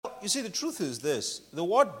you see, the truth is this. The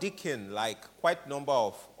word deacon, like quite a number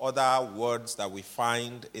of other words that we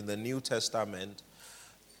find in the New Testament,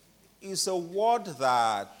 is a word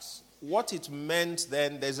that what it meant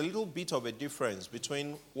then, there's a little bit of a difference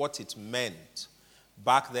between what it meant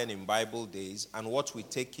back then in Bible days and what we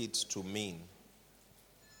take it to mean.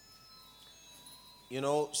 You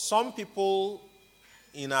know, some people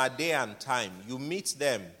in our day and time, you meet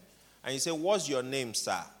them and you say, "What's your name,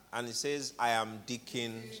 sir?" And he says, "I am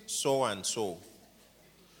Deacon so and so."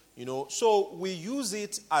 You know, so we use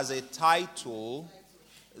it as a title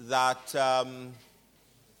that,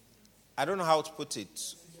 I don't know how to put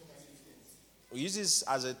it. We use this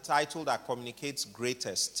as a title that communicates great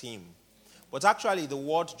esteem. But actually, the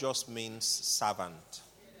word just means servant.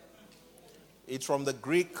 It's from the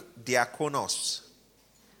Greek diakonos.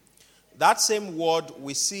 That same word,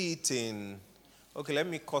 we see it in, okay, let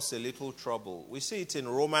me cause a little trouble. We see it in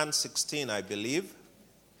Romans 16, I believe.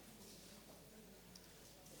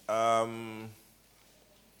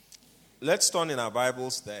 Let's turn in our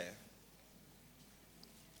Bibles there.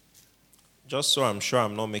 Just so I'm sure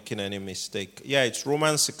I'm not making any mistake. Yeah, it's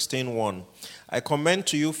Romans 16:1. "I commend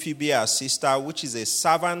to you Phoebe, our sister, which is a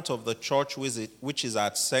servant of the church which is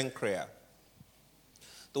at Cenchrea."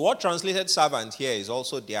 The word translated servant here is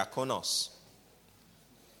also diakonos.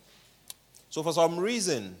 So for some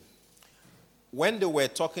reason, when they were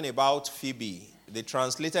talking about Phoebe, they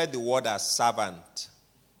translated the word as servant.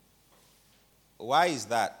 Why is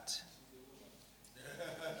that?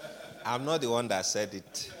 I'm not the one that said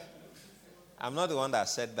it. I'm not the one that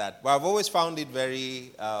said that. But I've always found it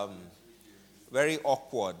very, very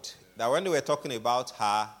awkward that when they were talking about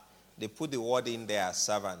her, they put the word in there as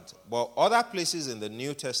servant. But other places in the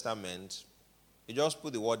New Testament, they just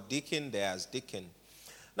put the word deacon there as deacon.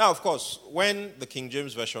 Now, of course, when the King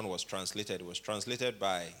James Version was translated, it was translated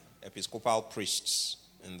by Episcopal priests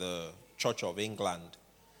in the Church of England.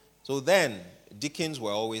 So then, deacons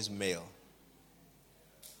were always male.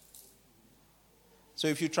 So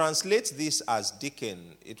if you translate this as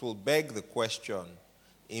deacon, it will beg the question,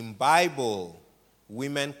 in Bible,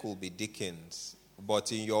 women could be deacons,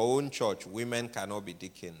 but in your own church, women cannot be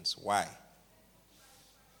deacons. Why?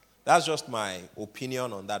 That's just my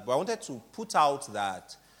opinion on that. But I wanted to put out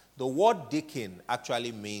that the word deacon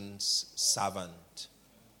actually means servant.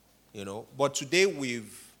 You know, but today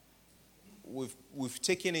we've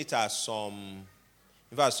taken it as some,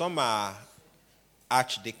 in fact, some are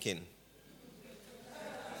archdeacon.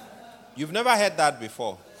 You've never heard that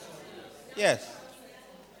before? Yes.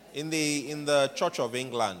 In the Church of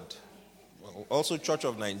England, also Church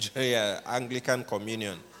of Nigeria, Anglican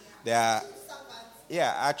Communion, they are,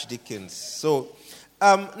 archdeacons. So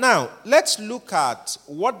now let's look at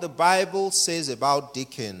what the Bible says about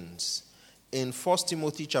deacons in 1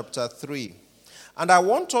 Timothy chapter 3. And I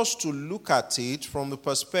want us to look at it from the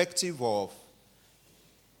perspective of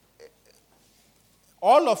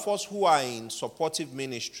all of us who are in supportive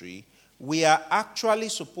ministry. We are actually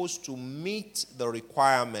supposed to meet the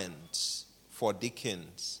requirements for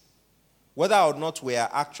deacons, whether or not we are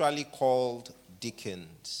actually called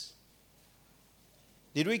deacons.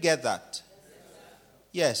 Did we get that?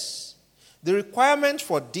 Yes. The requirement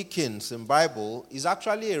for deacons in the Bible is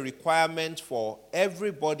actually a requirement for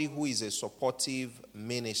everybody who is a supportive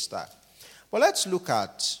minister. But let's look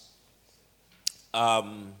at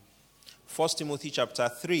 1 Timothy chapter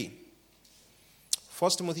 3.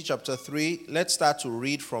 1 Timothy chapter 3, let's start to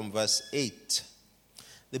read from verse 8.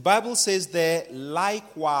 The Bible says there,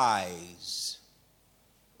 likewise.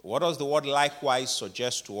 What does the word likewise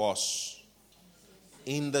suggest to us?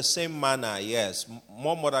 In the same manner, yes.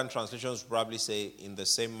 More modern translations probably say in the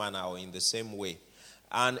same manner or in the same way.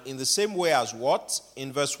 And in the same way as what?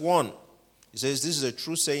 In verse 1, it says, "This is a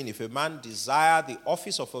true saying, if a man desire the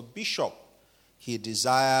office of a bishop, he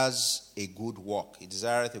desires a good work." He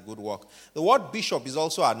desireth a good work. The word bishop is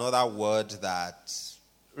also another word that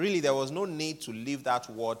really there was no need to leave that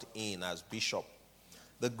word in as bishop.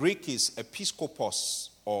 The Greek is episkopos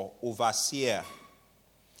or overseer.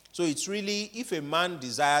 So it's really, if a man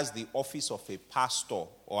desires the office of a pastor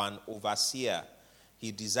or an overseer,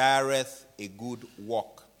 he desireth a good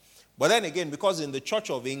work. But then again, because in the Church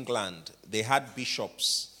of England, they had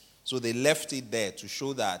bishops, so they left it there to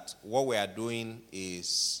show that what we are doing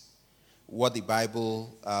is what the Bible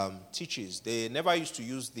teaches. They never used to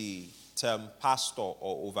use the term pastor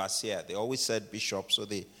or overseer. They always said bishop, so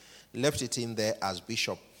they left it in there as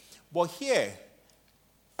bishop. But here,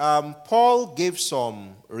 Paul gave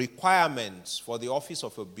some requirements for the office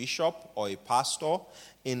of a bishop or a pastor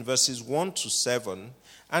in verses 1 to 7.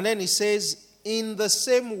 And then he says, in the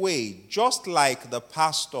same way, just like the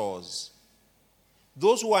pastors,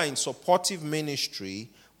 Those who are in supportive ministry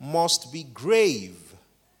must be grave,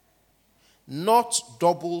 not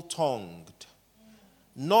double-tongued,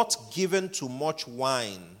 not given to much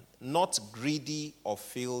wine, not greedy or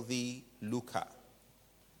filthy lucre.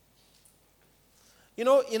 You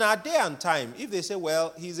know, in our day and time, if they say,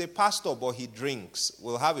 well, he's a pastor but he drinks,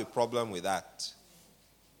 we'll have a problem with that.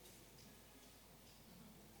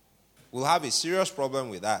 We'll have a serious problem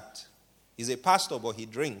with that. He's a pastor but he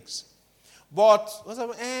drinks. But,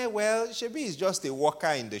 well, Shebi is just a worker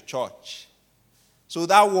in the church. So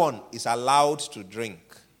that one is allowed to drink.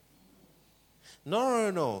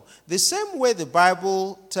 No. The same way the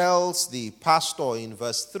Bible tells the pastor in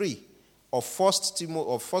verse 3 of 1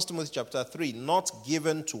 Timothy chapter 3, not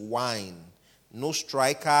given to wine, no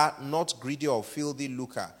striker, not greedy or filthy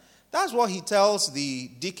lucre. That's what he tells the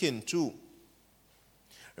deacon too.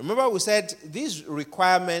 Remember we said these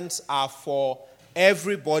requirements are for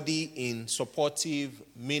everybody in supportive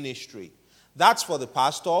ministry. That's for the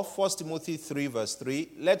pastor, 1 Timothy 3 verse 3.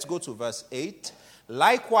 Let's go to verse 8.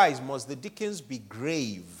 Likewise must the deacons be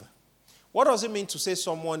grave. What does it mean to say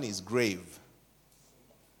someone is grave?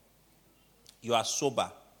 You are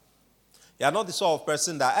sober. You are not the sort of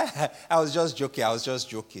person that, I was just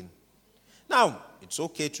joking. Now, it's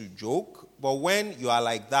okay to joke, but when you are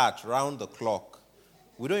like that, round the clock,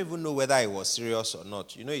 we don't even know whether it was serious or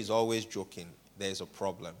not. You know, he's always joking. There's a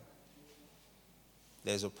problem.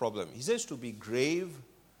 There's a problem. He says to be grave,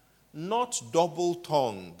 not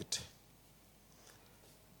double-tongued.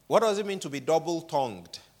 What does it mean to be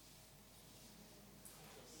double-tongued?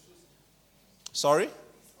 Sorry?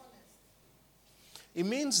 It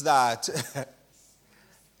means that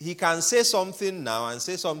he can say something now and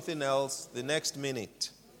say something else the next minute.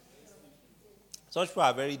 Such people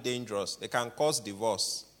are very dangerous. They can cause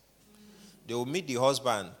divorce. They will meet the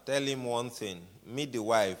husband, tell him one thing. Meet the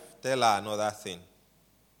wife, tell her another thing.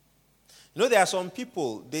 You know, there are some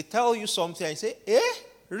people, they tell you something and say,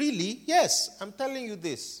 really? Yes, I'm telling you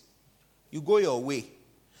this. You go your way.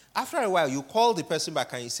 After a while, you call the person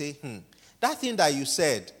back and you say, that thing that you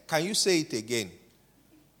said, can you say it again?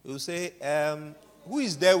 You say, who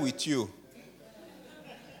is there with you?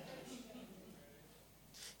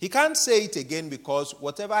 He can't say it again because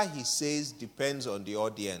whatever he says depends on the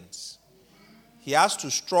audience. He has to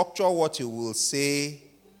structure what he will say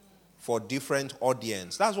for different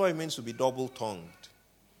audience. That's what it means to be double-tongued.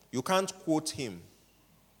 You can't quote him.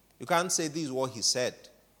 You can't say this is what he said.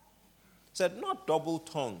 He said, not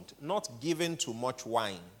double-tongued, not given to much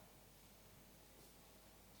wine.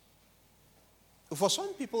 For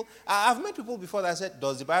some people, I've met people before that said,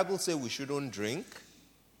 does the Bible say we shouldn't drink?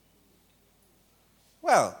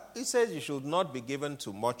 Well, it says you should not be given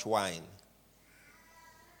to much wine.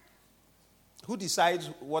 Who decides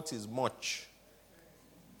what is much?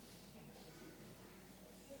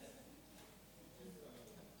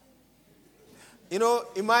 You know,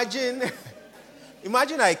 imagine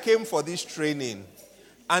I came for this training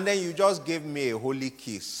and then you just gave me a holy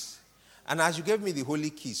kiss. And as you gave me the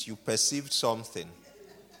holy kiss, you perceived something.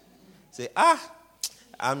 Say,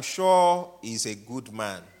 I'm sure he's a good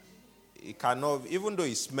man. He cannot, even though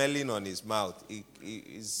he's smelling on his mouth,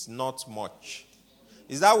 it's not much.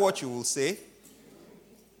 Is that what you will say?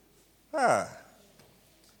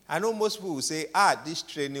 I know most people will say, this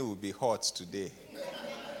training will be hot today.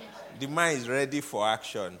 The mind is ready for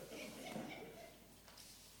action.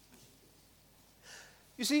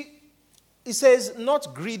 You see, it says,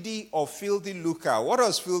 not greedy or filthy lucre. What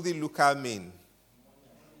does filthy lucre mean?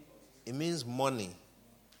 It means money.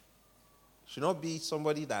 Should not be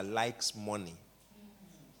somebody that likes money.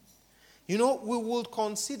 You know, we would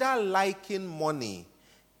consider liking money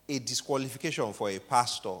a disqualification for a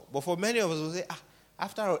pastor. But for many of us, we'll say,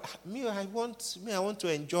 after all, I want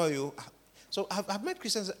to enjoy you. So I've met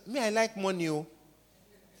Christians, I like money.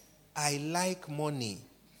 I like money.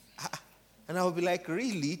 And I will be like,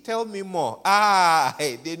 really? Tell me more.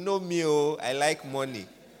 They know me, I like money.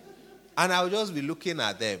 And I'll just be looking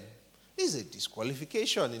at them. This is a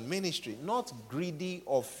disqualification in ministry, not greedy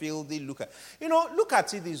or filthy lucre. You know, look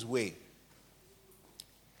at it this way.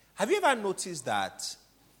 Have you ever noticed that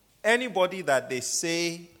anybody that they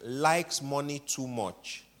say likes money too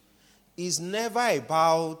much is never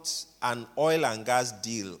about an oil and gas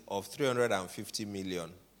deal of 350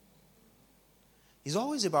 million? It's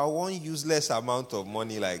always about one useless amount of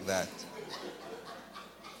money like that.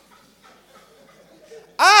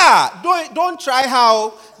 Don't try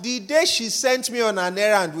how the day she sent me on an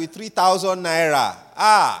errand with 3,000 naira.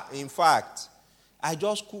 In fact, I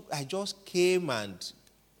just came and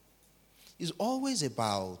it's always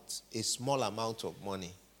about a small amount of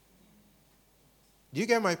money. Do you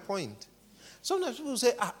get my point? Sometimes people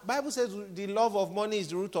say, Bible says the love of money is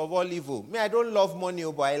the root of all evil. Me, I don't love money,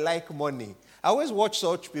 but I like money. I always watch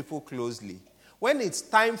such people closely. When it's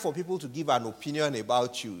time for people to give an opinion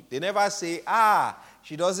about you, they never say,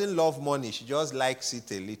 she doesn't love money, she just likes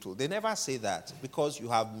it a little. They never say that because you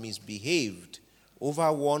have misbehaved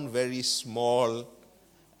over one very small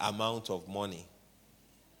amount of money.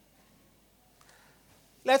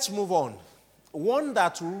 Let's move on. One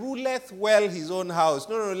that ruleth well his own house.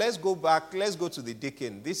 No, let's go back. Let's go to the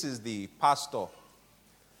deacon. This is the pastor.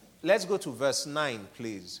 Let's go to verse 9,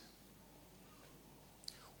 please.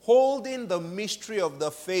 Holding the mystery of the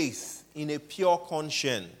faith in a pure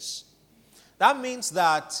conscience. That means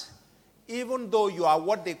that even though you are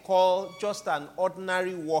what they call just an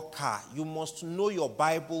ordinary worker, you must know your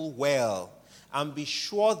Bible well and be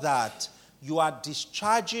sure that you are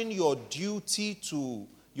discharging your duty to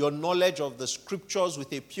your knowledge of the scriptures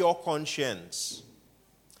with a pure conscience.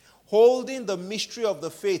 Holding the mystery of the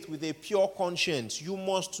faith with a pure conscience, you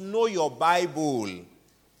must know your Bible.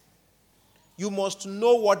 You must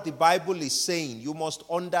know what the Bible is saying. You must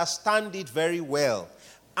understand it very well.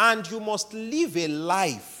 And you must live a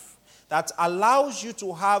life that allows you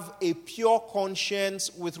to have a pure conscience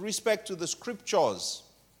with respect to the scriptures.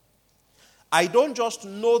 I don't just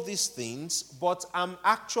know these things, but I'm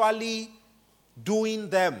actually doing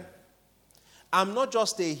them. I'm not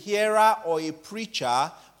just a hearer or a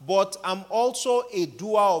preacher, but I'm also a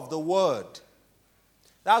doer of the word.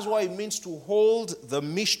 That's what it means to hold the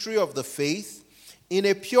mystery of the faith in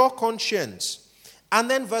a pure conscience. And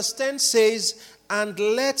then verse 10 says, and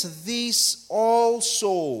let this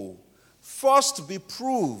also first be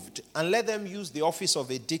proved, and let them use the office of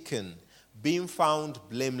a deacon, being found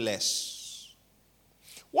blameless.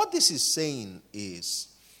 What this is saying is,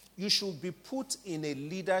 you should be put in a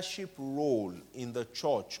leadership role in the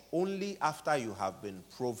church only after you have been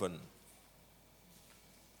proven.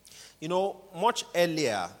 You know, much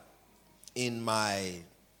earlier in my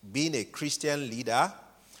being a Christian leader,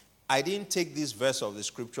 I didn't take this verse of the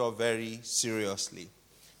scripture very seriously.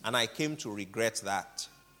 And I came to regret that.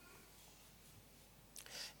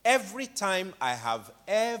 Every time I have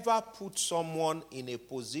ever put someone in a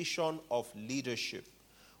position of leadership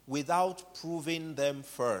without proving them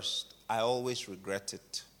first, I always regret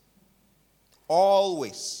it.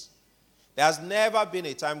 Always. There's never been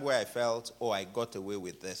a time where I felt, I got away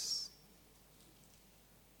with this.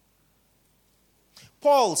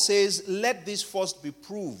 Paul says, let this first be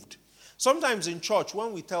proved. Sometimes in church,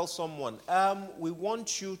 when we tell someone, we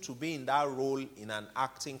want you to be in that role in an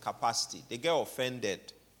acting capacity, they get offended.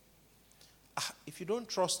 If you don't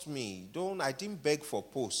trust me, I didn't beg for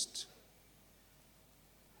post.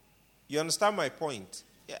 You understand my point?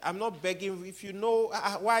 I'm not begging. If you know,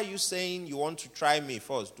 why are you saying you want to try me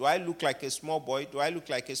first? Do I look like a small boy? Do I look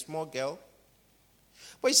like a small girl?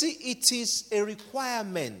 But you see, it is a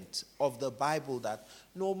requirement of the Bible that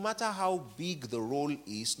no matter how big the role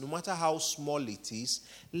is, no matter how small it is,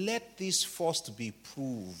 let this first be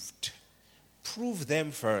proved. Prove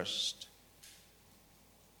them first.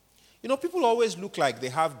 You know, people always look like they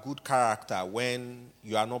have good character when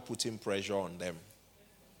you are not putting pressure on them.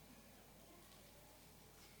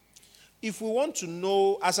 If we want to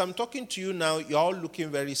know, as I'm talking to you now, you're all looking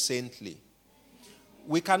very saintly.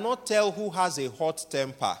 We cannot tell who has a hot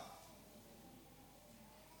temper.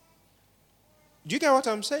 Do you get what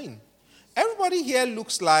I'm saying? Everybody here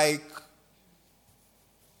looks like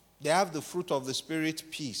they have the fruit of the Spirit: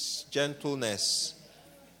 peace, gentleness,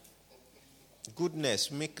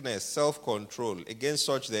 goodness, meekness, self-control. Against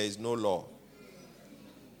such there is no law.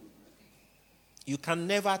 You can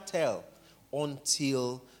never tell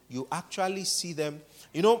until you actually see them.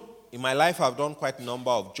 You know, in my life I've done quite a number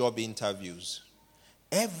of job interviews.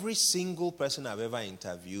 Every single person I've ever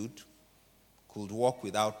interviewed could work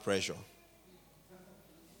without pressure.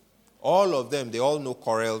 All of them, they all know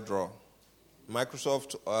CorelDRAW,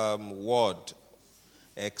 Microsoft Word,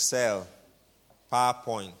 Excel,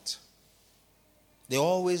 PowerPoint. They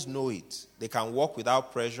always know it. They can work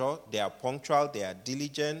without pressure. They are punctual. They are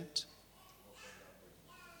diligent.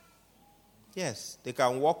 Yes, they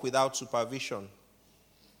can work without supervision.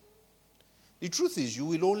 The truth is, you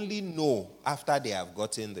will only know after they have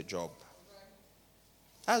gotten the job.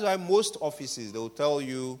 That's why most offices, they will tell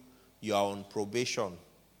you you are on probation.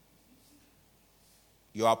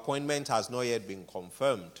 Your appointment has not yet been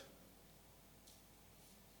confirmed.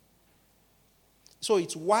 So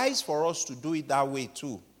it's wise for us to do it that way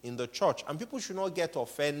too in the church. And people should not get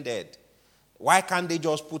offended. Why can't they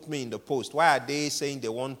just put me in the post? Why are they saying they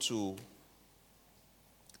want to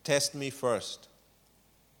test me first?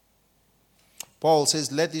 Paul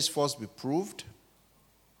says, let this first be proved.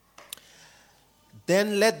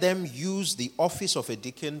 then let them use the office of a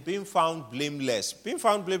deacon, being found blameless. Being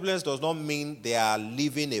found blameless does not mean they are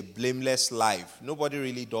living a blameless life. Nobody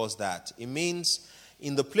really does that. It means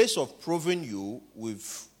in the place of proving you,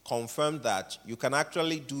 we've confirmed that you can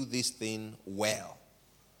actually do this thing well.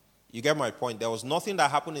 You get my point? There was nothing that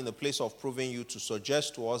happened in the place of proving you to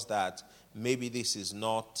suggest to us that maybe this is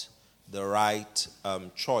not the right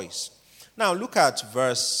choice. Now look at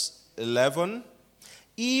verse 11.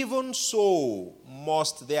 Even so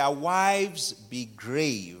must their wives be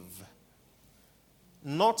grave,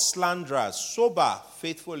 not slanderers, sober,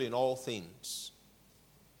 faithful in all things.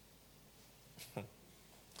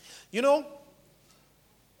 You know,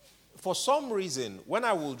 for some reason, when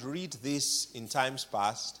I would read this in times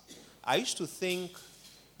past, I used to think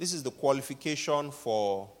this is the qualification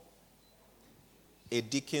for a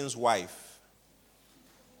deacon's wife.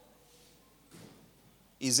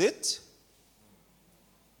 Is it?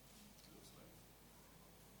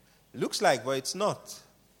 Looks like, but it's not.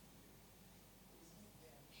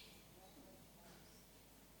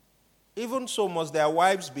 Even so must their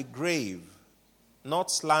wives be grave, not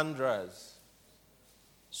slanderers,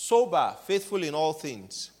 sober, faithful in all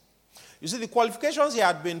things. You see, the qualifications he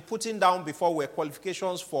had been putting down before were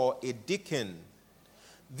qualifications for a deacon.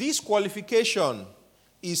 This qualification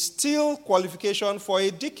is still qualification for a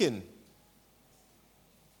deacon.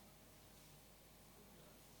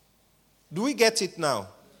 Do we get it now?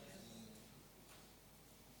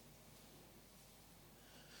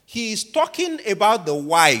 He is talking about the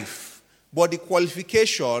wife, but the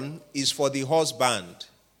qualification is for the husband.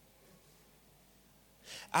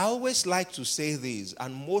 I always like to say this,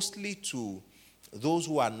 and mostly to those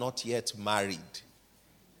who are not yet married.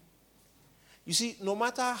 You see, no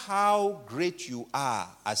matter how great you are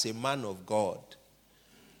as a man of God,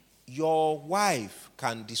 your wife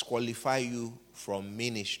can disqualify you from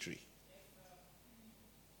ministry.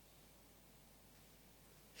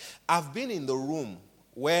 I've been in the room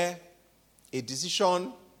where a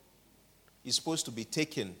decision is supposed to be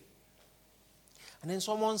taken. And then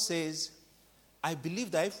someone says, I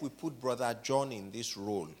believe that if we put Brother John in this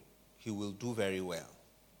role, he will do very well.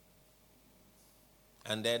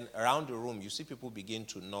 And then around the room, you see people begin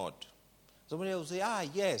to nod. Somebody will say,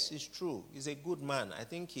 yes, it's true. He's a good man. I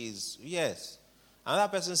think yes.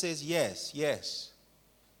 Another person says, yes.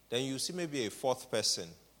 Then you see maybe a fourth person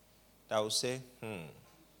that will say,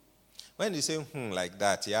 When they say like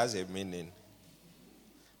that, it has a meaning.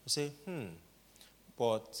 You say,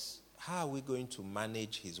 but how are we going to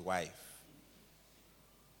manage his wife?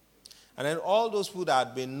 And then all those people that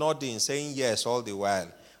had been nodding, saying yes all the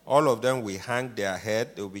while, all of them will hang their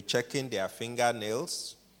head. They will be checking their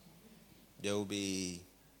fingernails. They will be,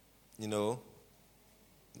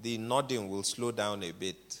 the nodding will slow down a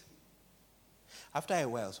bit. After a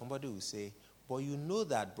while, somebody will say, but you know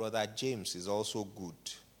that Brother James is also good.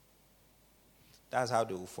 That's how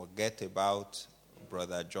they will forget about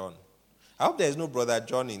Brother John. I hope there's no Brother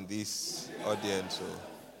John in this audience. So.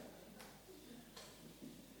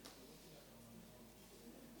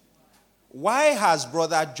 Why has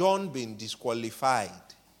Brother John been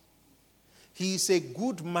disqualified? He is a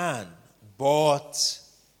good man, but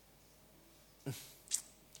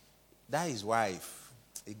that his wife,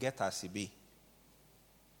 he get as he be.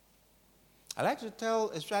 I like to tell,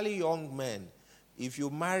 especially young men, if you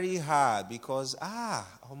marry her because,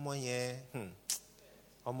 ọmọ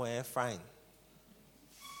yẹn fine.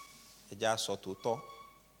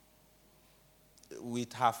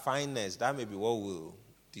 With her fineness, that may be what will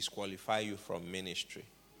disqualify you from ministry.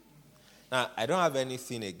 Now, I don't have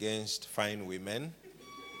anything against fine women.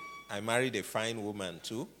 I married a fine woman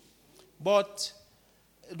too. But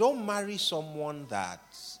don't marry someone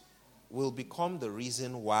that will become the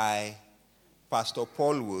reason why Pastor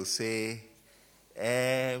Paul will say,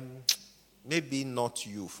 maybe not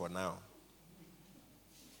you for now.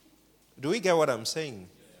 Do we get what I'm saying?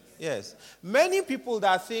 Yes. Many people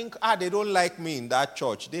that think, they don't like me in that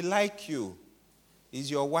church, they like you.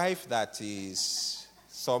 It's your wife that is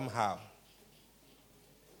somehow.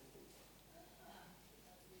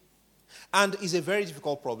 And it's a very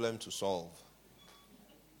difficult problem to solve.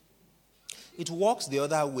 It works the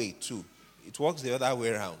other way too. It works the other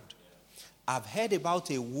way around. I've heard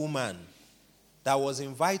about a woman that was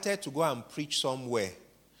invited to go and preach somewhere.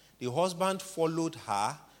 The husband followed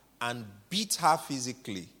her and beat her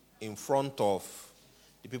physically in front of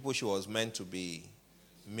the people she was meant to be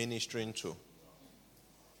ministering to.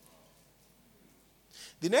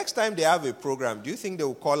 The next time they have a program, do you think they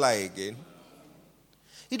will call her again?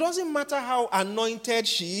 It doesn't matter how anointed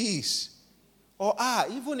she is. Or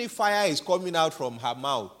even if fire is coming out from her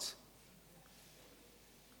mouth.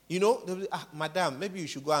 They'll be, madam, maybe you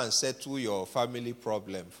should go and settle your family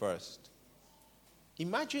problem first.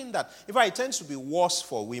 Imagine that. In fact, it tends to be worse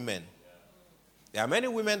for women. There are many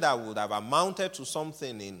women that would have amounted to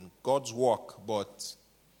something in God's work, but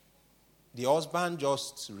the husband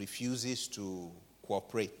just refuses to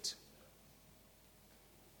cooperate.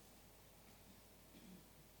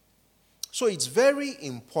 So it's very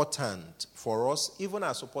important for us, even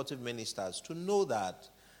as supportive ministers, to know that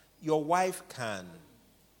your wife can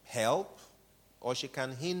help or she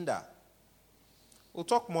can hinder. We'll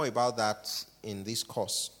talk more about that in this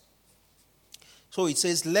course. So it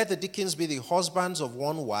says, let the deacons be the husbands of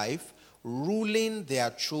one wife, ruling their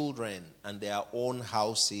children and their own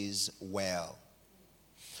houses well.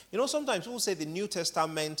 Sometimes people say the New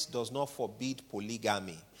Testament does not forbid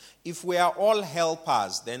polygamy. If we are all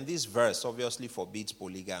helpers, then this verse obviously forbids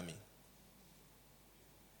polygamy.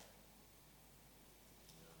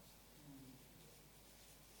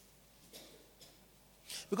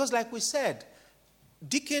 Because like we said,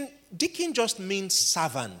 deacon just means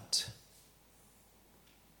servant.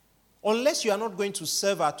 Unless you are not going to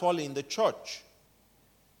serve at all in the church.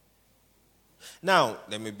 Now,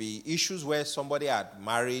 there may be issues where somebody had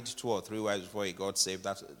married 2 or 3 wives before he got saved.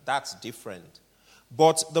 That's different.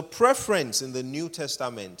 But the preference in the New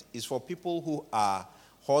Testament is for people who are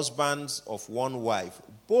husbands of one wife,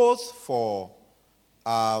 both for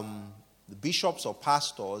bishops or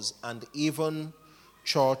pastors and even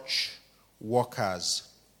church workers.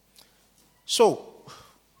 So,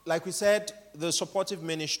 like we said, the supportive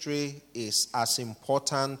ministry is as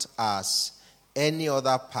important as any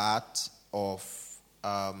other part of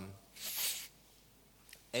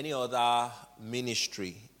any other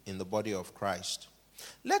ministry in the body of Christ.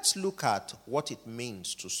 Let's look at what it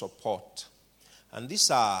means to support. And this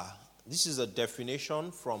is a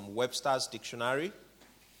definition from Webster's dictionary.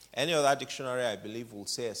 Any other dictionary, I believe, will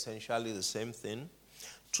say essentially the same thing.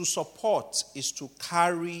 To support is to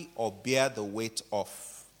carry or bear the weight of.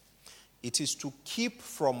 It is to keep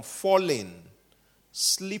from falling,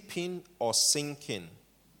 slipping, or sinking.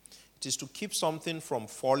 It is to keep something from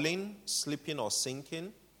falling, slipping, or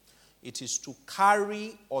sinking. It is to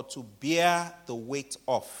carry or to bear the weight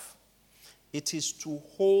of. It is to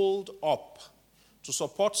hold up. To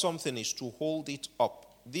support something is to hold it up.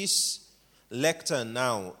 This lectern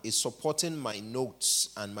now is supporting my notes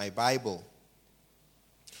and my Bible.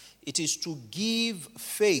 It is to give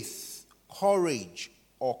faith, courage,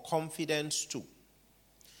 or confidence to.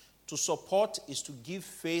 To support is to give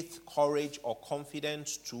faith, courage, or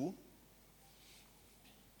confidence to.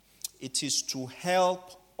 It is to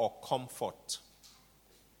help or comfort.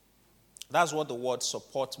 That's what the word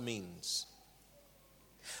support means.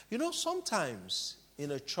 Sometimes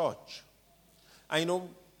in a church, I've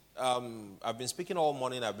been speaking all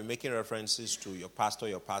morning, I've been making references to your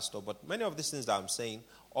pastor, but many of these things that I'm saying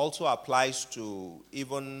also applies to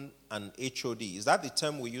even an HOD. Is that the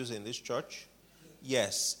term we use in this church?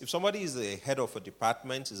 Yes. If somebody is the head of a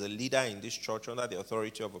department, is a leader in this church under the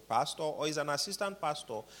authority of a pastor, or is an assistant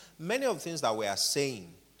pastor, many of the things that we are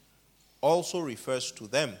saying also refers to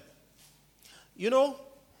them.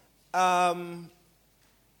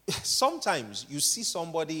 Sometimes you see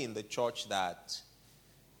somebody in the church that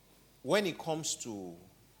when it comes to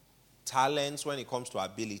talents, when it comes to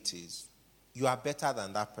abilities, you are better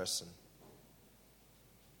than that person.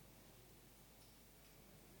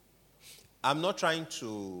 I'm not trying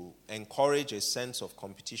to encourage a sense of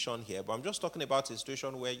competition here, but I'm just talking about a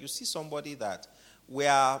situation where you see somebody that we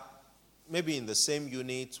are maybe in the same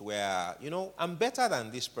unit where, I'm better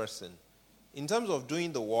than this person. In terms of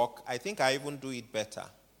doing the work, I think I even do it better.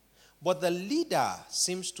 But the leader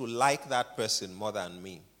seems to like that person more than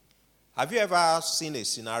me. Have you ever seen a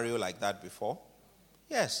scenario like that before?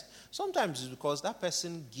 Yes. Sometimes it's because that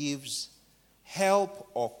person gives help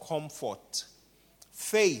or comfort,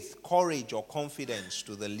 faith, courage, or confidence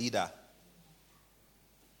to the leader.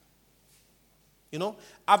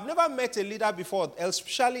 I've never met a leader before,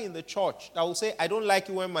 especially in the church, that will say, I don't like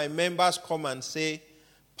it when my members come and say,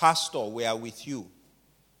 Pastor, we are with you.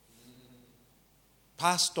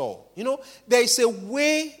 Pastor. There is a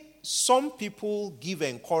way some people give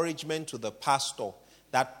encouragement to the pastor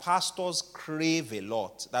that pastors crave a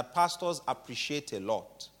lot, that pastors appreciate a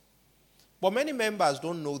lot. But many members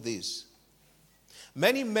don't know this.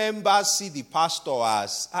 Many members see the pastor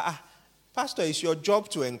as, Pastor, it's your job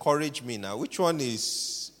to encourage me now. Which one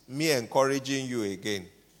is me encouraging you again?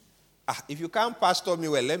 If you can't pastor me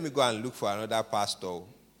well, let me go and look for another pastor.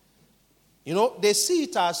 They see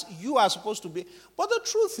it as you are supposed to be. But the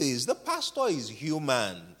truth is, the pastor is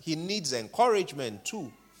human. He needs encouragement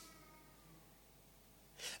too.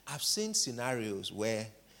 I've seen scenarios where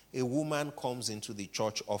a woman comes into the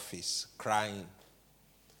church office crying.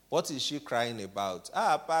 What is she crying about?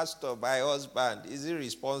 Pastor, my husband, is he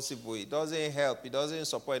responsible? He doesn't help. He doesn't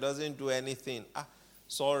support. He doesn't do anything.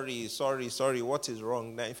 Sorry. What is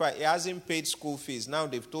wrong now? In fact, he hasn't paid school fees. Now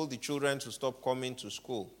they've told the children to stop coming to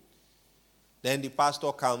school. Then the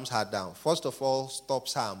pastor calms her down. First of all,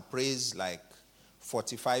 stops her and prays like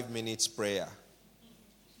 45 minutes prayer.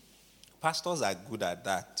 Pastors are good at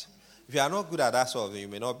that. If you are not good at that sort of thing, you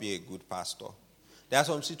may not be a good pastor. There are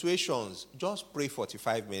some situations, just pray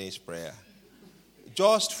 45 minutes prayer.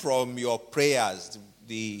 Just from your prayers,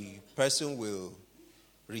 the person will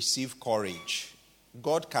receive courage.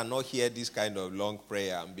 God cannot hear this kind of long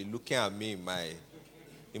prayer and be looking at me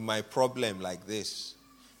in my problem like this.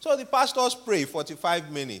 So the pastors pray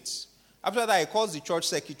 45 minutes. After that, he calls the church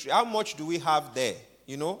secretary. How much do we have there?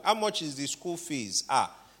 How much is the school fees?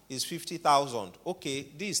 It's 50,000. Okay,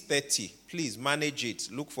 this is 30. Please manage it.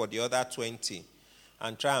 Look for the other 20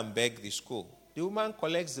 and try and beg the school. The woman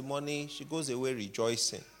collects the money. She goes away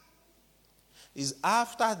rejoicing. It's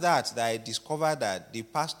after that I discovered that the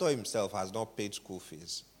pastor himself has not paid school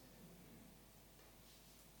fees.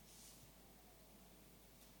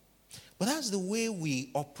 But that's the way we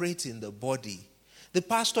operate in the body. The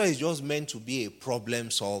pastor is just meant to be a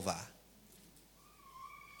problem solver.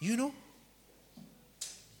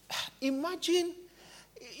 Imagine,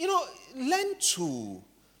 learn to,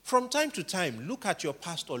 from time to time, look at your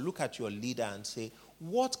pastor, look at your leader and say,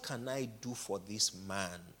 what can I do for this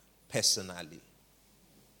man personally?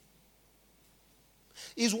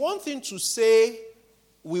 It's one thing to say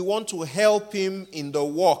we want to help him in the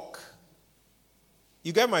work.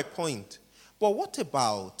 You get my point? But what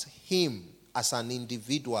about him as an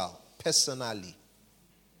individual, personally?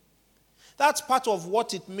 That's part of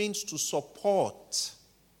what it means to support.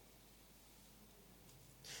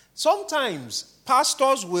 Sometimes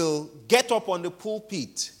pastors will get up on the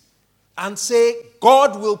pulpit and say,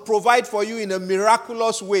 God will provide for you in a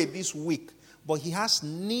miraculous way this week. But he has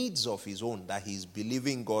needs of his own that he's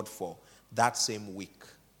believing God for that same week.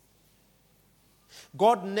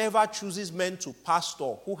 God never chooses men to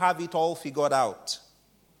pastor who have it all figured out.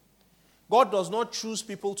 God does not choose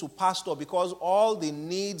people to pastor because all the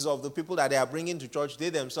needs of the people that they are bringing to church, they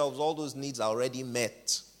themselves, all those needs are already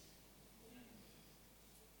met.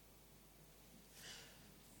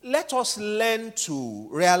 Let us learn to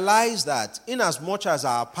realize that in as much as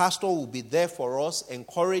our pastor will be there for us,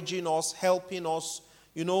 encouraging us, helping us,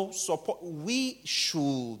 support, we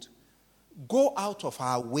should go out of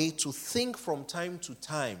our way to think from time to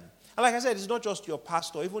time. And like I said, it's not just your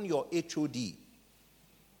pastor, even your HOD,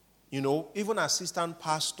 even assistant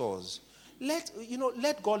pastors. Let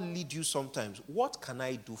God lead you sometimes. What can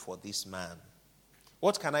I do for this man?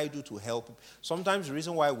 What can I do to help? Sometimes the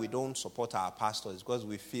reason why we don't support our pastors is because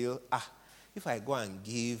we feel, if I go and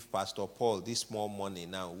give Pastor Paul this small money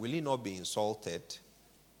now, will he not be insulted?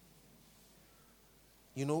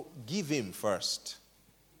 Give him first.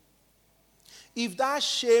 If that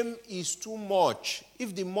shame is too much,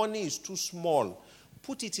 if the money is too small,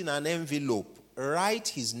 put it in an envelope. Write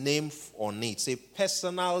his name on it. Say,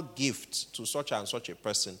 personal gift to such and such a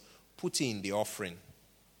person. Put it in the offering.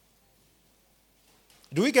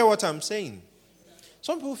 Do we get what I'm saying?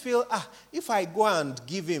 Some people feel, if I go and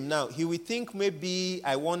give him now, he will think maybe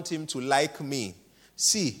I want him to like me.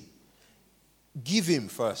 See, give him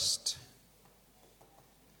first.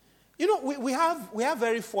 We have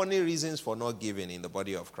very funny reasons for not giving in the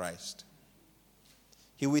body of Christ.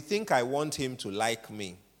 He will think I want him to like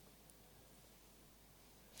me.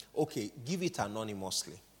 Okay, give it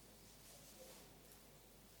anonymously.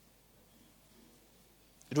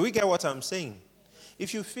 Do we get what I'm saying?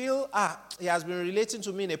 If you feel, he has been relating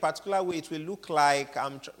to me in a particular way, it will look like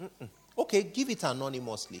okay, give it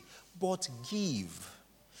anonymously. But give.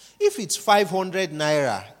 If it's 500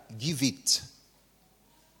 naira, give it.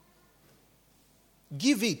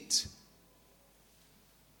 Give it.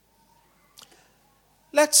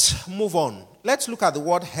 Let's move on. Let's look at the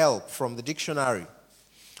word help from the dictionary.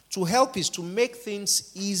 To help is to make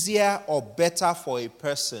things easier or better for a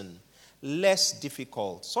person, less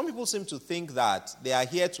difficult. Some people seem to think that they are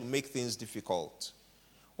here to make things difficult.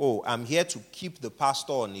 Oh, I'm here to keep the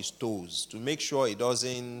pastor on his toes, to make sure he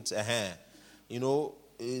doesn't,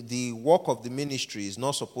 the work of the ministry is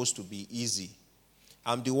not supposed to be easy.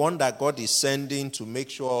 I'm the one that God is sending to make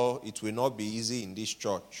sure it will not be easy in this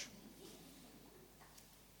church.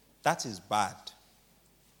 That is bad.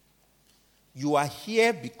 You are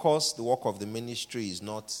here because the work of the ministry is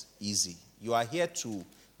not easy. You are here to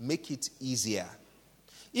make it easier.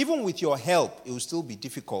 Even with your help, it will still be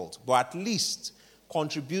difficult, but at least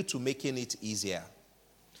contribute to making it easier.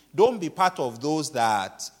 Don't be part of those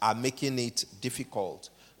that are making it difficult.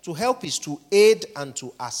 To help is to aid and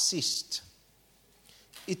to assist.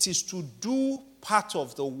 It is to do part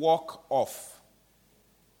of the work of.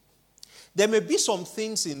 There may be some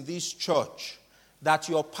things in this church that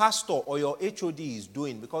your pastor or your HOD is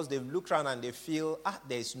doing because they've looked around and they feel,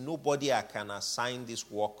 there's nobody I can assign this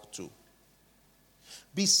work to.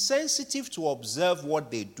 Be sensitive to observe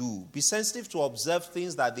what they do. Be sensitive to observe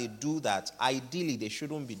things that they do that ideally they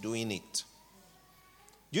shouldn't be doing it.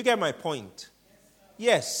 Do you get my point?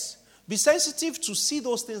 Yes. Be sensitive to see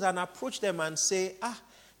those things and approach them and say,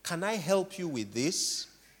 can I help you with this?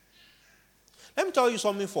 Let me tell you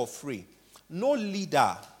something for free. No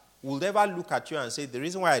leader will ever look at you and say, the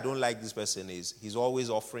reason why I don't like this person is he's always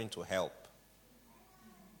offering to help.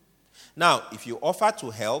 Now, if you offer to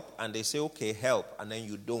help and they say, okay, help, and then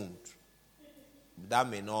you don't,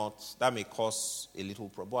 that may cause a little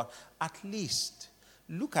problem. But at least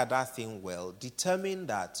look at that thing well, determine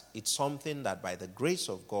that it's something that by the grace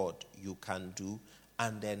of God you can do,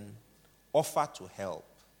 and then offer to help.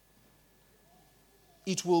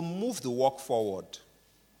 It will move the work forward.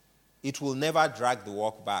 It will never drag the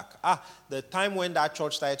work back. The time when that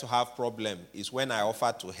church started to have problem is when I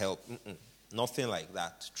offered to help. Nothing like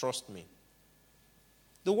that. Trust me.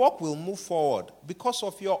 The work will move forward because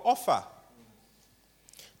of your offer.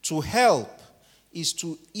 To help is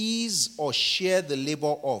to ease or share the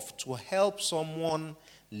labor of, to help someone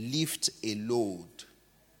lift a load.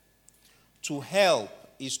 To help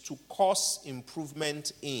is to cause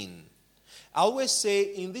improvement in. I always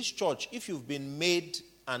say in this church, if you've been made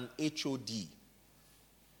an HOD,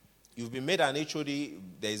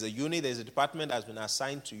 there's a unit, there's a department that's been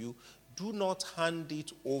assigned to you, do not hand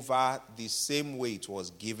it over the same way it was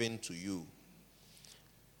given to you.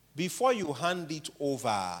 Before you hand it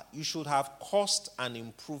over, you should have caused an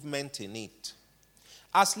improvement in it.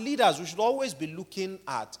 As leaders, we should always be looking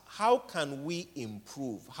at how can we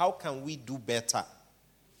improve? How can we do better?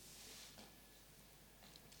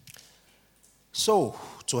 So,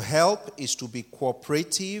 to help is to be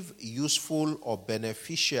cooperative, useful, or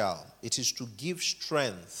beneficial. It is to give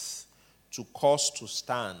strength, to cause to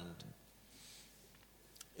stand.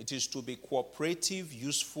 It is to be cooperative,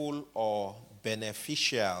 useful, or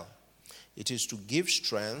beneficial. It is to give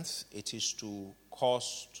strength. It is to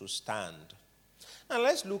cause to stand. Now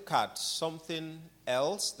let's look at something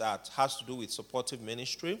else that has to do with supportive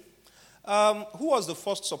ministry. Who was the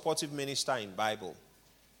first supportive minister in the Bible?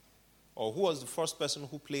 Or who was the first person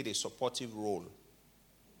who played a supportive role?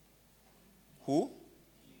 Who?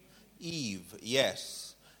 Eve,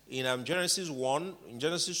 yes. In Genesis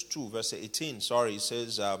 2, verse 18, it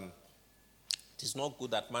says, it is not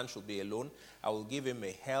good that man should be alone. I will give him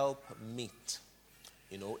a help meet.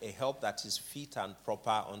 A help that is fit and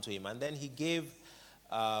proper unto him. And then he gave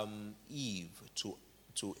Eve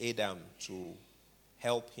to Adam to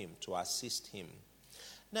help him, to assist him.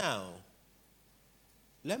 Now,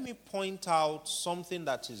 let me point out something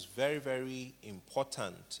that is very, very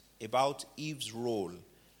important about Eve's role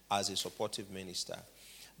as a supportive minister.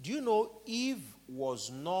 Do you know Eve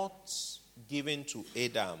was not given to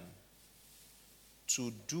Adam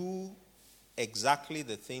to do exactly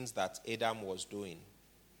the things that Adam was doing?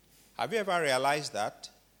 Have you ever realized that?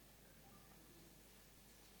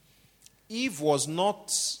 Eve was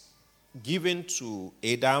not given to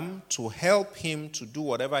Adam to help him to do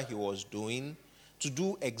whatever he was doing, to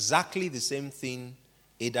do exactly the same thing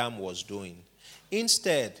Adam was doing.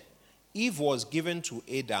 Instead, Eve was given to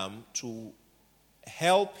Adam to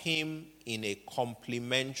help him in a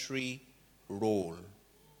complementary role.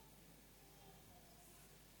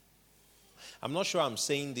 I'm not sure I'm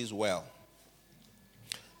saying this well.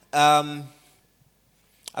 I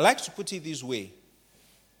like to put it this way.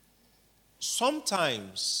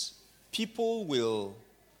 Sometimes people will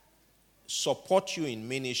support you in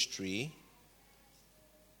ministry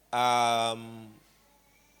in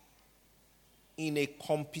a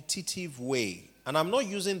competitive way. And I'm not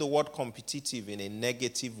using the word competitive in a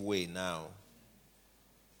negative way now.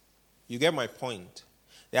 You get my point?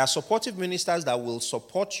 There are supportive ministers that will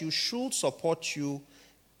support you, should support you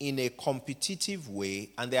in a competitive way,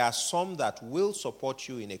 and there are some that will support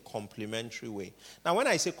you in a complementary way. Now, when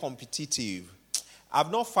I say competitive,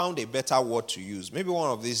 I've not found a better word to use. Maybe one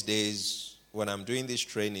of these days, when I'm doing this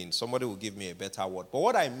training, somebody will give me a better word. But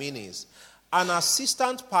what I mean is, an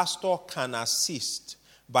assistant pastor can assist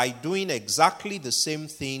by doing exactly the same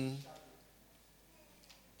thing.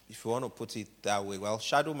 If you want to put it that way, well,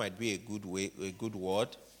 shadow might be a good word.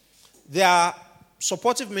 There are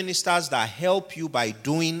supportive ministers that help you by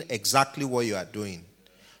doing exactly what you are doing.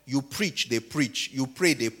 You preach, they preach. You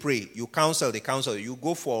pray, they pray. You counsel, they counsel. You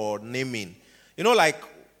go for naming. You know, like,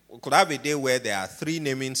 we could have a day where there are 3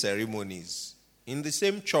 naming ceremonies in the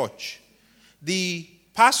same church. The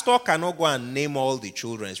pastor cannot go and name all the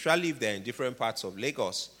children, especially if they're in different parts of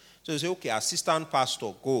Lagos. So you say, okay, assistant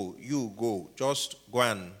pastor, go, you go. Just go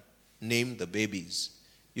and name the babies.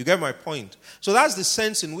 You get my point? So that's the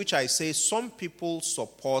sense in which I say some people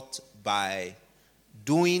support by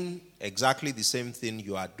doing exactly the same thing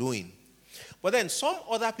you are doing. But then some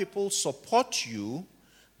other people support you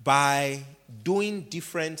by doing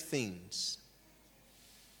different things.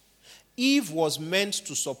 Eve was meant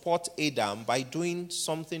to support Adam by doing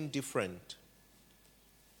something different.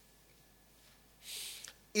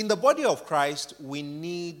 In the body of Christ, we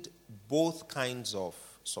need both kinds of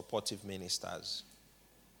supportive ministers.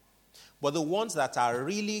 But the ones that are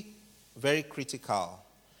really very critical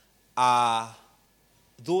are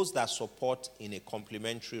those that support in a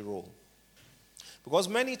complementary role. Because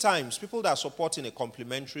many times, people that support in a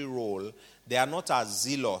complementary role, they are not as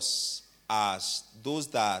zealous as those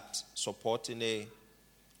that support in a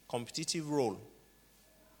competitive role.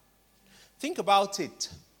 Think about it.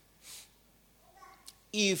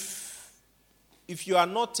 If you are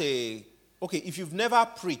not if you've never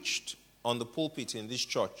preached on the pulpit in this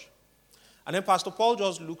church, and then Pastor Paul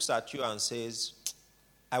just looks at you and says,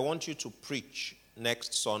 I want you to preach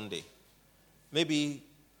next Sunday. Maybe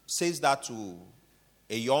says that to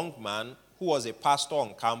a young man who was a pastor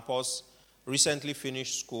on campus, recently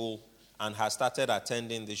finished school, and has started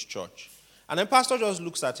attending this church. And then pastor just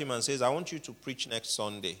looks at him and says, I want you to preach next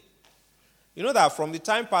Sunday. You know that from the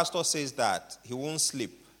time pastor says that, he won't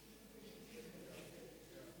sleep.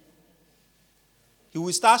 He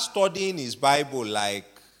will start studying his Bible like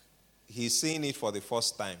he's seeing it for the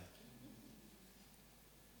first time.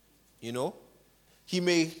 You know? He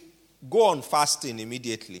may go on fasting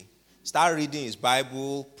immediately. Start reading his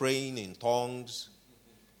Bible, praying in tongues.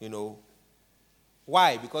 You know.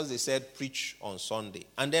 Why? Because they said preach on Sunday.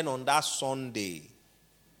 And then on that Sunday,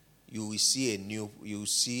 you will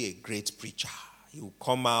see a great preacher. He will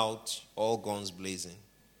come out, all guns blazing.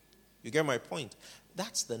 You get my point?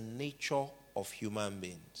 That's the nature of human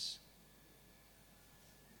beings.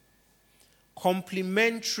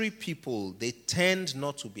 Complementary people, they tend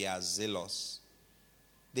not to be as zealous.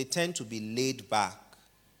 They tend to be laid back.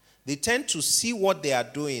 They tend to see what they are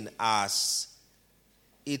doing as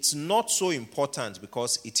it's not so important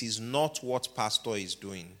because it is not what pastor is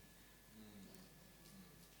doing.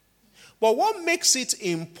 But what makes it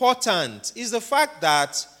important is the fact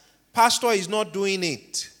that pastor is not doing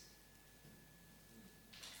it.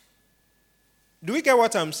 Do we get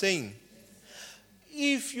what I'm saying?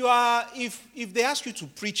 If they ask you to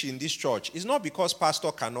preach in this church, it's not because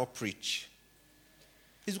pastor cannot preach.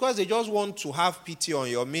 It's because they just want to have pity on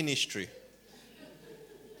your ministry.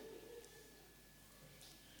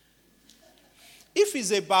 If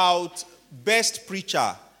it's about best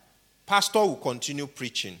preacher, pastor will continue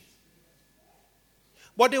preaching.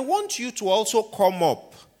 But they want you to also come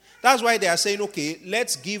up. That's why they are saying, okay,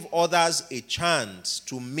 let's give others a chance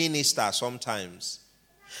to minister sometimes.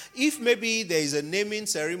 If maybe there is a naming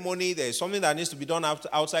ceremony, there is something that needs to be done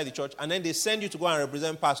outside the church, and then they send you to go and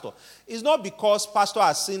represent pastor, it's not because pastor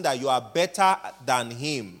has seen that you are better than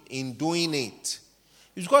him in doing it.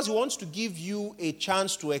 It's because he wants to give you a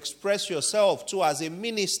chance to express yourself too as a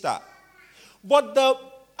minister. But the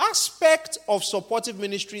aspect of supportive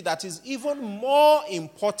ministry that is even more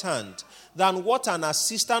important than what an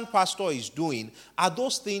assistant pastor is doing are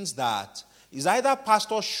those things that is either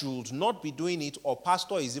pastor should not be doing it or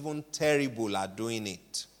pastor is even terrible at doing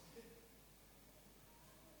it.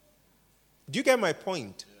 Do you get my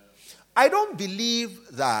point? Yeah. I don't believe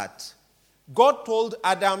that God told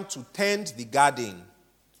Adam to tend the garden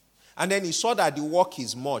and then he saw that the work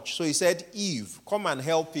is much. So he said, Eve, come and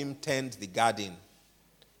help him tend the garden.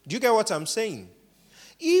 Do you get what I'm saying?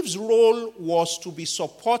 Eve's role was to be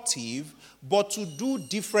supportive, but to do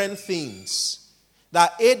different things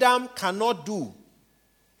that Adam cannot do.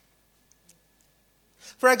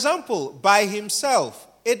 For example, by himself,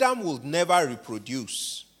 Adam would never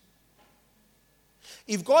reproduce.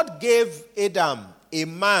 If God gave Adam a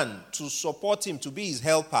man to support him, to be his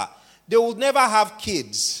helper, they would never have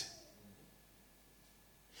kids.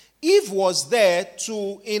 Eve was there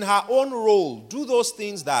to, in her own role, do those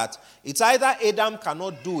things that it's either Adam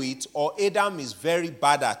cannot do it or Adam is very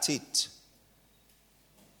bad at it.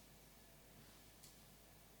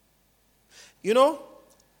 You know,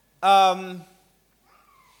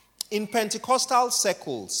 in Pentecostal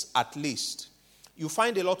circles, at least, you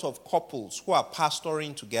find a lot of couples who are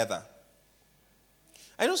pastoring together.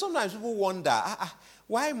 I know sometimes people wonder,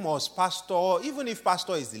 Why must pastor, even if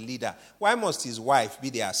pastor is the leader, why must his wife be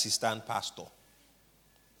the assistant pastor?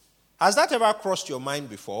 Has that ever crossed your mind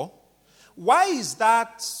before? Why is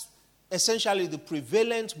that essentially the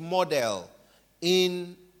prevalent model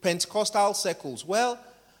in Pentecostal circles? Well,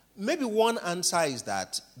 maybe one answer is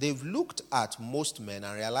that they've looked at most men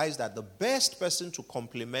and realized that the best person to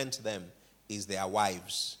complement them is their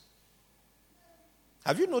wives.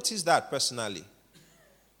 Have you noticed that personally?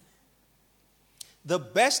 The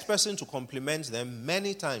best person to complement them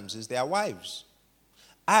many times is their wives.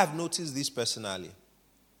 I have noticed this personally.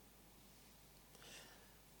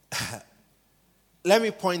 Let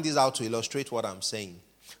me point this out to illustrate what I'm saying.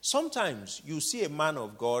 Sometimes you see a man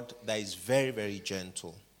of God that is very, very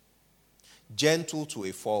gentle. Gentle to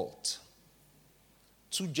a fault.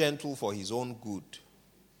 Too gentle for his own good.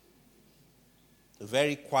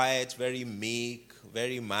 Very quiet, very meek,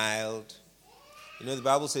 very mild. You know, the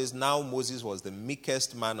Bible says, now Moses was the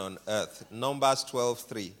meekest man on earth. Numbers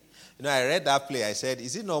 12:3. You know, I read that play. I said,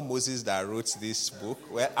 is it not Moses that wrote this book?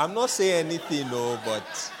 Well, I'm not saying anything, no,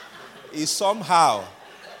 but it's somehow.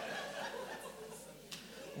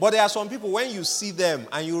 But there are some people, when you see them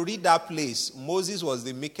and you read that place, Moses was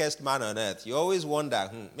the meekest man on earth. You always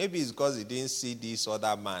wonder, maybe it's because he didn't see this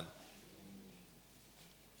other man.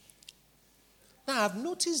 Now, I've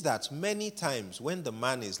noticed that many times when the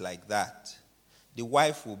man is like that, the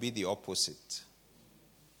wife will be the opposite.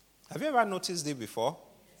 Have you ever noticed it before?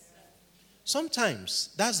 Sometimes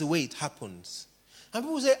that's the way it happens. And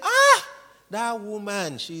people say, that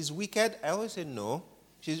woman, she's wicked. I always say, no,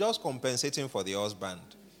 she's just compensating for the husband.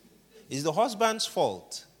 It's the husband's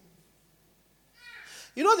fault.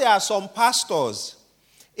 You know, there are some pastors,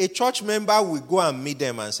 a church member will go and meet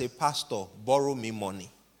them and say, Pastor, borrow me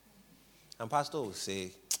money. And pastor will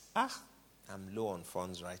say, I'm low on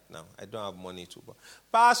funds right now. I don't have money to borrow.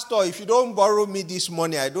 Pastor, if you don't borrow me this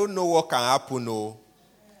money, I don't know what can happen. No.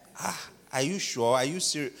 Are you sure? Are you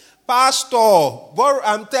serious? Pastor,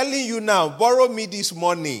 I'm telling you now, borrow me this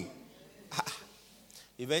money.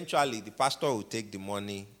 Eventually, the pastor will take the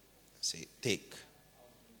money, say, take.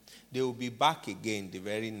 They will be back again the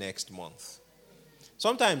very next month.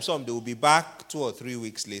 Sometimes they will be back 2 or 3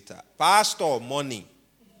 weeks later. Pastor, money.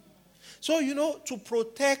 So, you know, to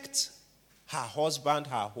protect her husband,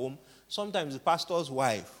 her home, sometimes the pastor's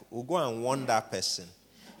wife will go and warn that person,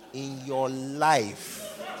 in your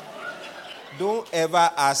life, don't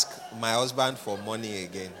ever ask my husband for money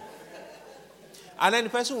again. And then the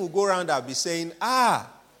person will go around and be saying,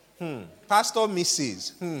 Pastor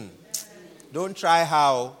Mrs., don't try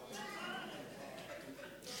how.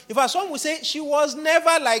 In fact, some will say she was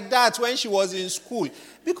never like that when she was in school,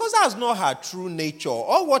 because that's not her true nature.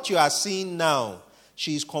 All what you are seeing now,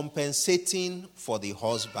 she is compensating for the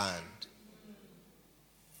husband.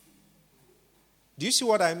 Do you see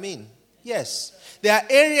what I mean? Yes. There are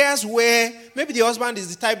areas where maybe the husband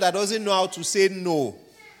is the type that doesn't know how to say no.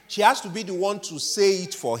 She has to be the one to say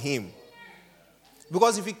it for him.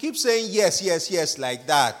 Because if he keeps saying yes, yes, yes like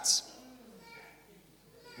that,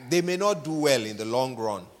 they may not do well in the long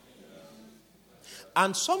run.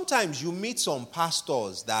 And sometimes you meet some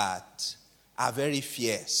pastors that are very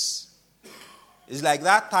fierce. It's like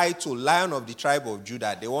that title, Lion of the Tribe of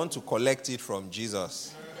Judah. They want to collect it from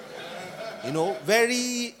Jesus. You know,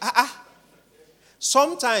 very...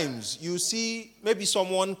 Sometimes you see maybe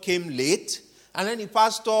someone came late, and then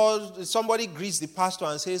somebody greets the pastor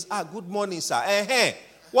and says, good morning, sir.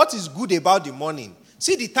 What is good about the morning?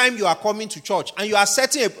 See the time you are coming to church, and you are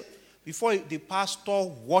setting up... Before the pastor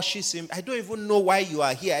washes him, I don't even know why you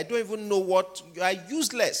are here. I don't even know what... You are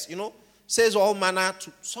useless, you know. Says all manner,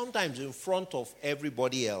 sometimes in front of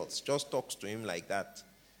everybody else. Just talks to him like that.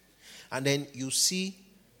 And then you see,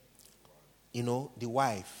 you know, the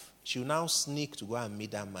wife. She will now sneak to go and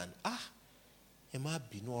meet that man. Emma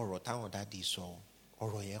binu oro tawon daddy so.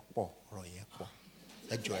 Oro yen po.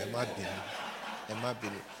 Ejo Emma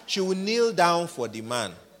binu. She will kneel down for the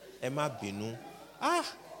man. Emma binu.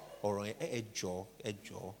 Oro yen ejo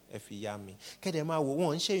efiyami. Kede ma wo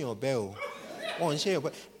won se yan be o.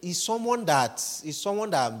 Is someone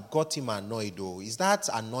that got him annoyed though? Is that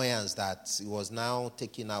annoyance that he was now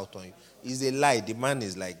taking out on you? It's a lie. The man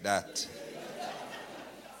is like that.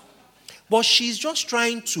 But she's just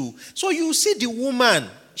trying to. So you see the woman,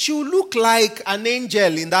 she will look like an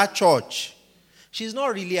angel in that church. She's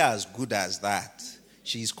not really as good as that.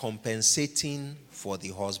 She's compensating for the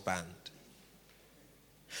husband.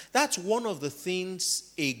 That's one of the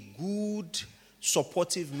things a good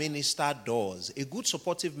supportive minister does. A good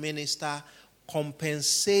supportive minister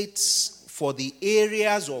compensates for the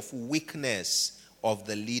areas of weakness of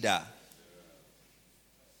the leader.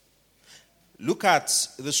 Look at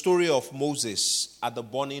the story of Moses at the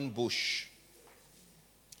burning bush.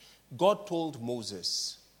 God told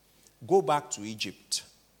Moses, go back to Egypt.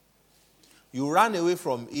 You ran away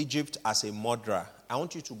from Egypt as a murderer. I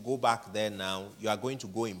want you to go back there now. You are going to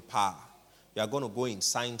go in power. You are going to go in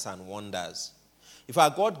signs and wonders. In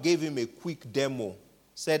fact, God gave him a quick demo.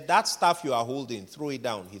 Said, that staff you are holding, throw it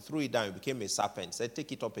down. He threw it down, it became a serpent. Said,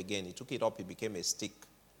 take it up again. He took it up, it became a stick.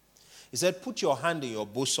 He said, put your hand in your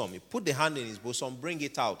bosom. He put the hand in his bosom, bring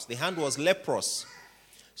it out. The hand was leprous.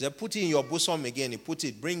 He said, put it in your bosom again. He put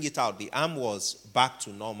it, bring it out. The arm was back to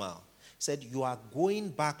normal. He said, you are going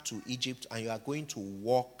back to Egypt and you are going to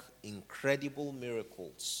work incredible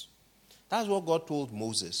miracles. That's what God told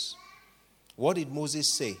Moses. What did Moses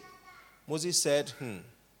say? Moses said,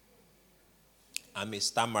 I'm a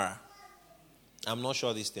stammerer. I'm not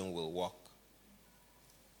sure this thing will work.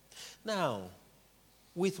 Now,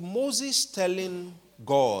 with Moses telling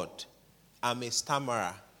God, I'm a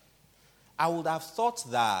stammerer, I would have thought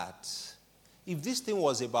that if this thing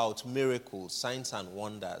was about miracles, signs and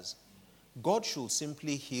wonders, God should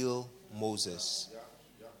simply heal Moses.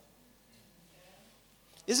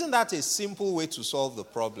 Isn't that a simple way to solve the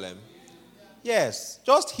problem? Yes,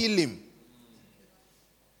 just heal him.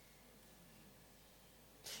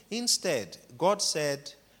 Instead, God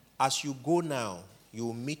said, as you go now, you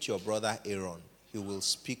will meet your brother Aaron. He will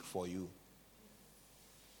speak for you.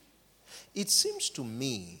 It seems to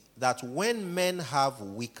me that when men have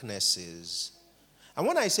weaknesses, and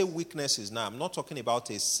when I say weaknesses now, I'm not talking about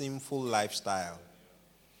a sinful lifestyle.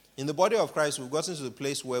 In the body of Christ, we've gotten to the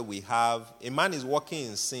place where we have, a man is walking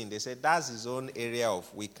in sin. They say that's his own area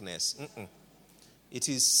of weakness. It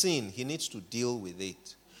is sin. He needs to deal with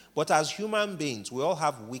it. But as human beings, we all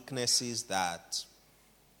have weaknesses that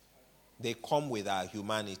they come with our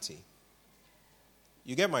humanity.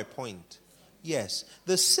 You get my point? Yes.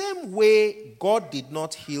 The same way God did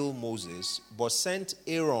not heal Moses, but sent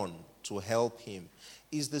Aaron to help him,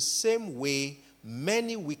 is the same way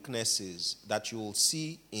many weaknesses that you will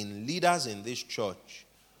see in leaders in this church,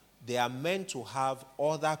 they are meant to have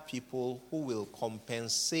other people who will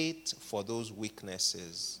compensate for those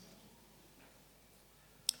weaknesses.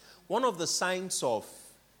 One of the signs of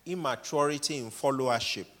immaturity in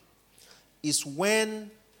followership is when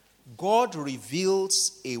God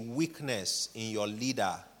reveals a weakness in your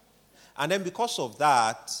leader, and then because of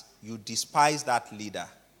that, you despise that leader.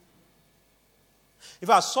 In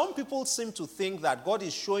fact, some people seem to think that God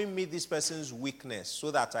is showing me this person's weakness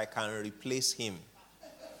so that I can replace him.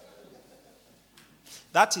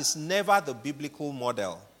 That is never the biblical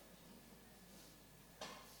model.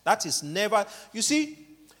 That is never... You see,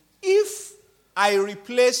 if I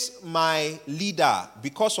replace my leader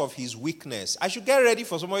because of his weakness, I should get ready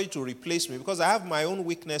for somebody to replace me because I have my own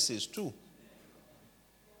weaknesses too.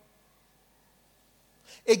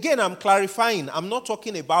 Again, I'm clarifying. I'm not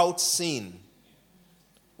talking about sin.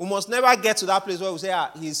 We must never get to that place where we say,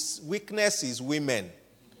 his weakness is women.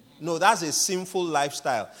 No, that's a sinful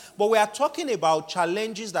lifestyle. But we are talking about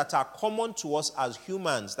challenges that are common to us as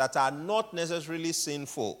humans that are not necessarily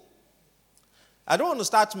sinful. I don't want to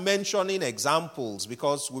start mentioning examples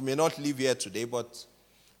because we may not live here today, but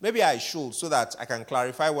maybe I should so that I can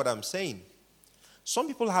clarify what I'm saying. Some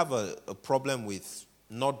people have a problem with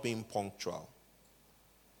not being punctual.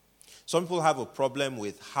 Some people have a problem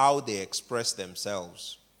with how they express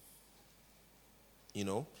themselves. You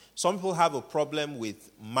know, some people have a problem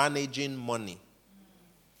with managing money.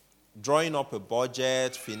 Drawing up a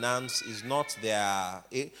budget, finance is not their...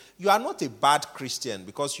 You are not a bad Christian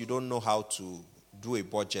because you don't know how to do a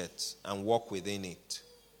budget and work within it.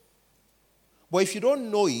 But if you don't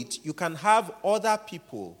know it, you can have other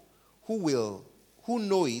people who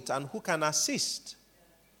know it and who can assist.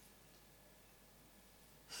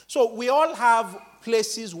 So we all have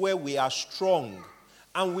places where we are strong,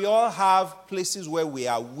 and we all have places where we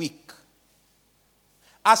are weak.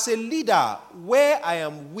 As a leader, where I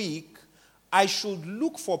am weak, I should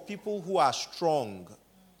look for people who are strong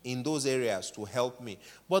in those areas to help me.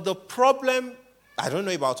 But the problem, I don't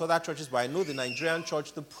know about other churches, but I know the Nigerian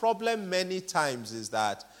church, the problem many times is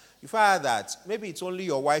that you find that maybe it's only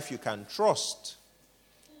your wife you can trust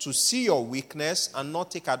to see your weakness and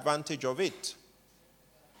not take advantage of it.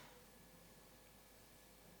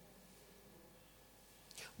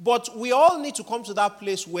 But we all need to come to that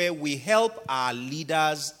place where we help our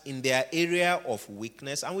leaders in their area of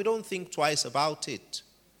weakness and we don't think twice about it.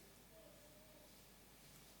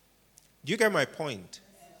 Do you get my point?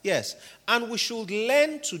 Yes. And we should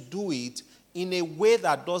learn to do it in a way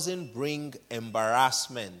that doesn't bring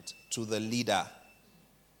embarrassment to the leader.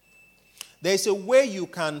 There's a way you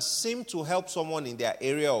can seem to help someone in their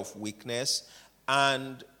area of weakness,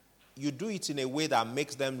 and you do it in a way that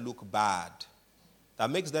makes them look bad, that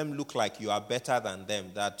makes them look like you are better than them,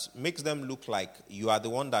 that makes them look like you are the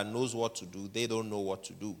one that knows what to do. They don't know what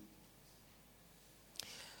to do.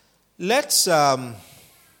 Let's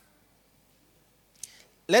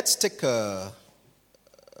take a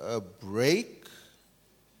break.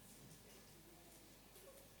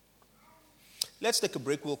 Let's take a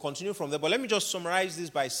break. We'll continue from there. But let me just summarize this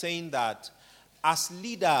by saying that as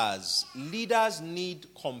leaders need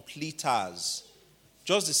completers.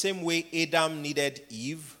 Just the same way Adam needed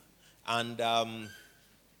Eve and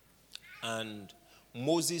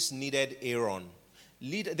Moses needed Aaron.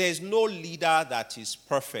 There's no leader that is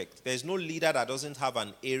perfect. There's no leader that doesn't have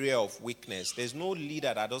an area of weakness. There's no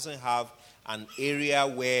leader that doesn't have an area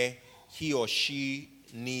where he or she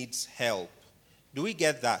needs help. Do we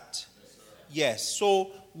get that? Yes. So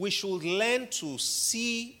we should learn to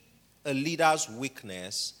see a leader's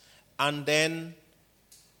weakness, and then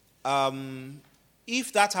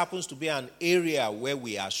if that happens to be an area where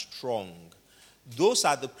we are strong, those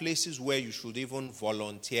are the places where you should even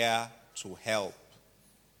volunteer to help.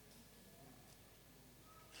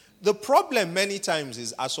 The problem many times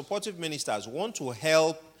is, as supportive ministers, want to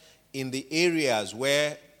help in the areas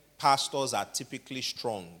where pastors are typically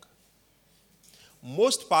strong.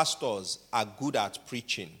 Most pastors are good at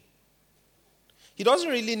preaching. He doesn't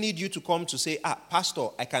really need you to come to say, Pastor,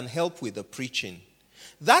 I can help with the preaching.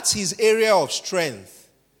 That's his area of strength.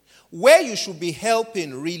 Where you should be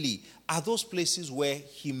helping really are those places where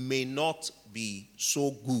he may not be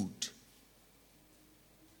so good.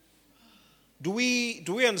 Do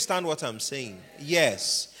we understand what I'm saying?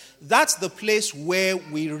 Yes. That's the place where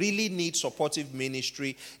we really need supportive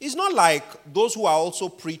ministry. It's not like those who are also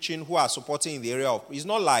preaching, who are supporting in the area of, it's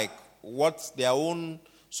not like what their own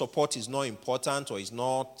support is not important or is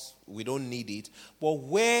not, we don't need it. But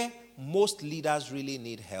where most leaders really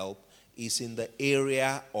need help is in the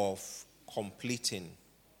area of completing.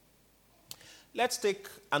 Let's take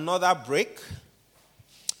another break.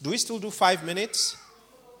 Do we still do 5 minutes?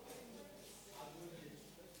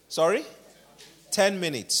 Sorry? 10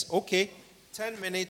 minutes. Okay. 10 minutes.